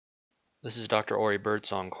This is Dr. Ori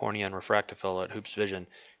Birdsong, Cornea and Refractive Fellow at Hoops Vision,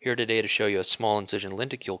 here today to show you a small-incision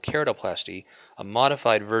lenticule keratoplasty, a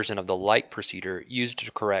modified version of the sLIKE procedure used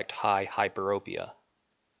to correct high hyperopia.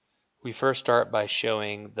 We first start by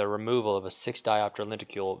showing the removal of a 6-diopter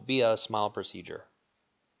lenticule via a SMILE procedure.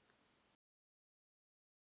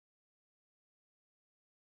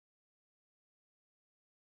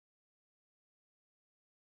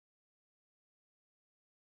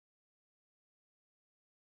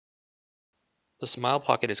 The SMILE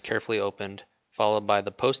pocket is carefully opened, followed by the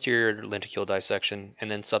posterior lenticule dissection and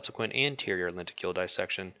then subsequent anterior lenticule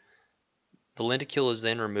dissection. The lenticule is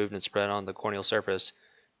then removed and spread on the corneal surface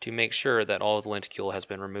to make sure that all of the lenticule has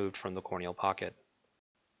been removed from the corneal pocket.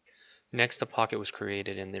 Next, a pocket was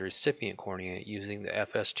created in the recipient cornea using the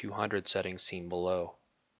FS200 setting seen below.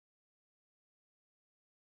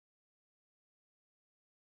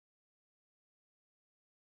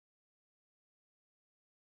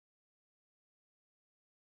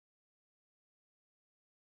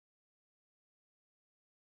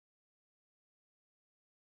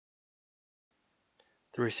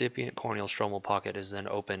 The recipient corneal stromal pocket is then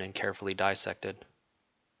opened and carefully dissected.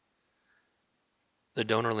 The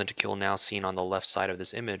donor lenticule, now seen on the left side of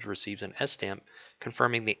this image, receives an S stamp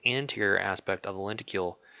confirming the anterior aspect of the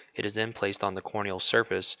lenticule. It is then placed on the corneal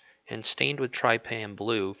surface and stained with trypan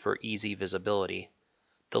blue for easy visibility.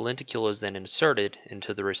 The lenticule is then inserted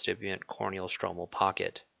into the recipient corneal stromal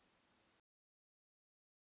pocket.